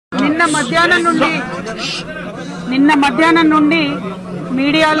నిన్న మధ్యాహ్నం నుండి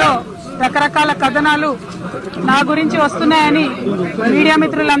మీడియాలో రకరకాల కథనాలు నా గురించి వస్తున్నాయని మీడియా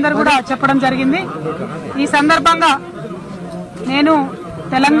మిత్రులందరూ కూడా చెప్పడం జరిగింది. ఈ సందర్భంగా నేను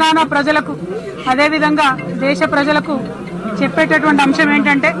తెలంగాణ ప్రజలకు అదేవిధంగా దేశ ప్రజలకు చెప్పేటటువంటి అంశం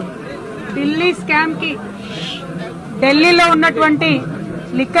ఏంటంటే, ఢిల్లీ స్కామ్ కి, ఢిల్లీలో ఉన్నటువంటి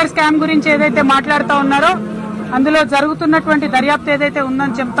లిక్కర్ స్కామ్ గురించి ఏదైతే మాట్లాడుతూ ఉన్నారో, అందులో జరుగుతున్నటువంటి దర్యాప్తు ఏదైతే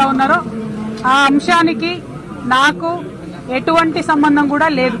ఉందని చెప్తా ఉన్నారో, ఆ అంశానికి నాకు ఎటువంటి సంబంధం కూడా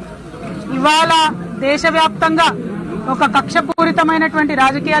లేదు. ఇవాళ దేశవ్యాప్తంగా ఒక కక్షపూరితమైనటువంటి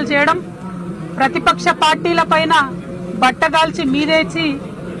రాజకీయాలు చేయడం, ప్రతిపక్ష పార్టీల పైన బట్టగాల్చి మీదేచి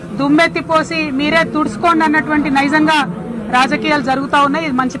దుమ్మెత్తిపోసి మీరే తుడుచుకోండి అన్నటువంటి నైజంగా రాజకీయాలు జరుగుతూ ఉన్నాయి.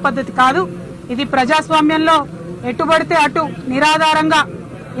 ఇది మంచి పద్ధతి కాదు. ఇది ప్రజాస్వామ్యంలో ఎటు పడితే అటు నిరాధారంగా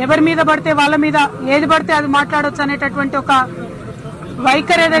ఎవరి మీద పడితే వాళ్ళ మీద ఏది పడితే అది మాట్లాడొచ్చు అనేటటువంటి ఒక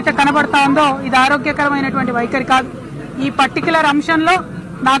వైఖరి ఏదైతే కనబడతా ఉందో, ఇది ఆరోగ్యకరమైనటువంటి వైఖరి కాదు. ఈ పర్టికులర్ అంశంలో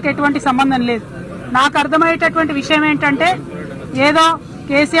నాకు ఎటువంటి సంబంధం లేదు. నాకు అర్థమయ్యేటటువంటి విషయం ఏంటంటే, ఏదో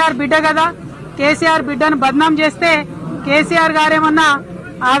కేసీఆర్ బిడ్డ కదా, కేసీఆర్ బిడ్డను బద్నాం చేస్తే కేసీఆర్ గారేమన్నా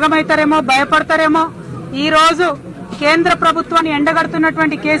ఆగమైతారేమో, భయపడతారేమో, ఈ రోజు కేంద్ర ప్రభుత్వాన్ని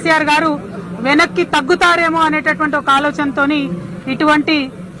ఎండగడుతున్నటువంటి కేసీఆర్ గారు వెనక్కి తగ్గుతారేమో అనేటటువంటి ఒక ఆలోచనతోని ఇటువంటి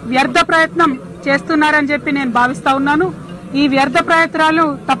వ్యర్థ ప్రయత్నం చేస్తున్నారని చెప్పి నేను భావిస్తా ఉన్నాను. ఈ వ్యర్థ ప్రయత్నాలు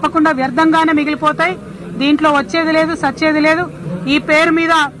తప్పకుండా వ్యర్థంగానే మిగిలిపోతాయి. దీంట్లో వచ్చేది లేదు, సచ్చేది లేదు. ఈ పేరు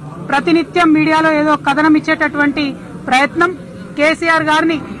మీద ప్రతినిత్యం మీడియాలో ఏదో కథనం ఇచ్చేటటువంటి ప్రయత్నం, కేసీఆర్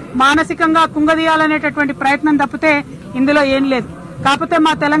గారిని మానసికంగా కుంగదీయాలనేటటువంటి ప్రయత్నం తప్పితే ఇందులో ఏం లేదు. కాకపోతే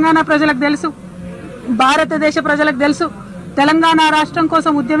మా తెలంగాణ ప్రజలకు తెలుసు, భారతదేశ ప్రజలకు తెలుసు, తెలంగాణ రాష్ట్రం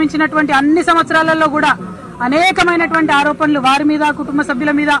కోసం ఉద్యమించినటువంటి అన్ని సంవత్సరాలలో కూడా అనేకమైనటువంటి ఆరోపణలు వారి మీద, కుటుంబ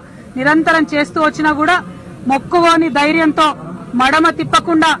సభ్యుల మీద నిరంతరం చేస్తూ వచ్చినా కూడా మొక్కువోని ధైర్యంతో మడమ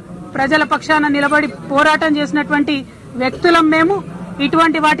తిప్పకుండా ప్రజల పక్షాన నిలబడి పోరాటం చేసినటువంటి వ్యక్తులం మేము.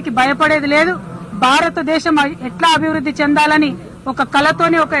 ఇటువంటి వాటికి భయపడేది లేదు. భారతదేశం ఎట్లా అభివృద్ధి చెందాలని ఒక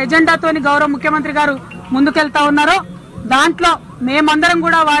కళతోని, ఒక ఎజెండాతోని గౌరవ ముఖ్యమంత్రి గారు ముందుకెళ్తా ఉన్నారో, దాంట్లో మేమందరం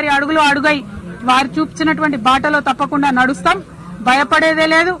కూడా వారి అడుగులో అడుగై వారు చూపించినటువంటి బాటలో తప్పకుండా నడుస్తాం. భయపడేదే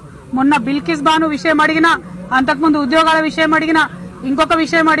లేదు. మొన్న బిల్కిస్ బాను విషయం అడిగినా, అంతకుముందు ఉద్యోగాల విషయం అడిగినా, ఇంకొక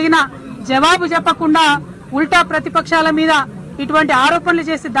విషయం అడిగినా జవాబు చెప్పకుండా ఉల్టా ప్రతిపక్షాల మీద ఇటువంటి ఆరోపణలు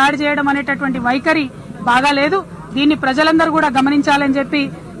చేసి దాడి చేయడం అనేటటువంటి వైఖరి బాగాలేదు. దీన్ని ప్రజలందరూ కూడా గమనించాలని చెప్పి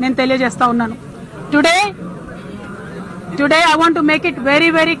నేను తెలియజేస్తా ఉన్నాను. Today I want to make it very,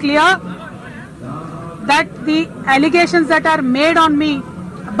 very clear that the allegations that are made on me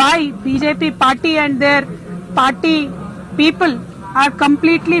by BJP party and their party people are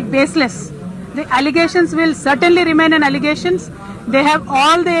completely baseless. The allegations will certainly remain an allegations. They have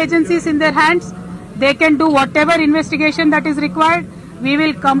all the agencies in their hands. They can do whatever investigation that is required. We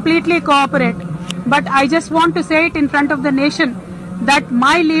will completely cooperate. But I just want to say it in front of the nation that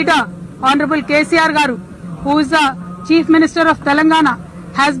my leader, Honorable KCR Garu, who is the Chief Minister of Telangana,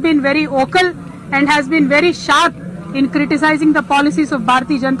 has been very vocal and has been very sharp in criticizing the policies of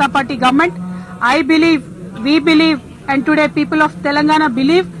Bharatiya Janata Party government. I believe, we believe, and today people of Telangana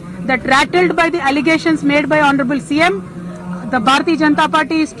believe that rattled by the allegations made by Honorable CM, the Bharatiya Janata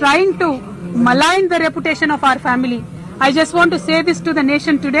Party is trying to malign the reputation of our family. I just want to say this to the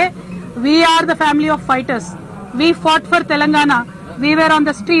nation today. We are the family of fighters. We fought for Telangana. We were on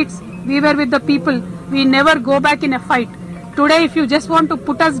the streets. We were with the people. We never go back in a fight. Today, if you just want to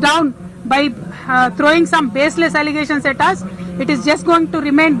put us down by throwing some baseless allegations at us, it is just going to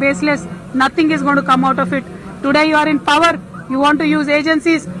remain baseless. Nothing is going to come out of it. Today you are in power. You want to use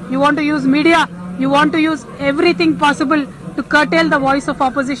agencies. You want to use media. You want to use everything possible to curtail the voice of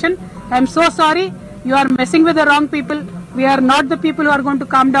opposition. I am so sorry. You are messing with the wrong people. We are not the people who are going to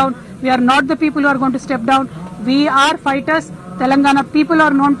calm down. We are not the people who are going to step down. We are fighters. Telangana people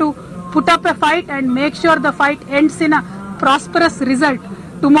are known to put up a fight and make sure the fight ends in a prosperous result.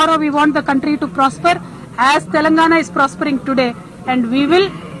 Tomorrow we want the country to prosper as Telangana is prospering today, and we will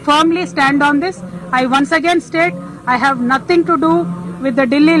firmly stand on this. I once again state, I have nothing to do with the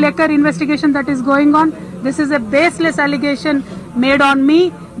Delhi liquor investigation that is going on. This is a baseless allegation made on me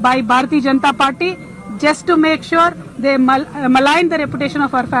by Bharatiya Janata Party just to make sure they malign the reputation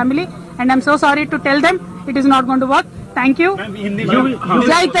of our family, and I'm so sorry to tell them it is not going to work. Thank you.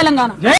 Jai Telangana.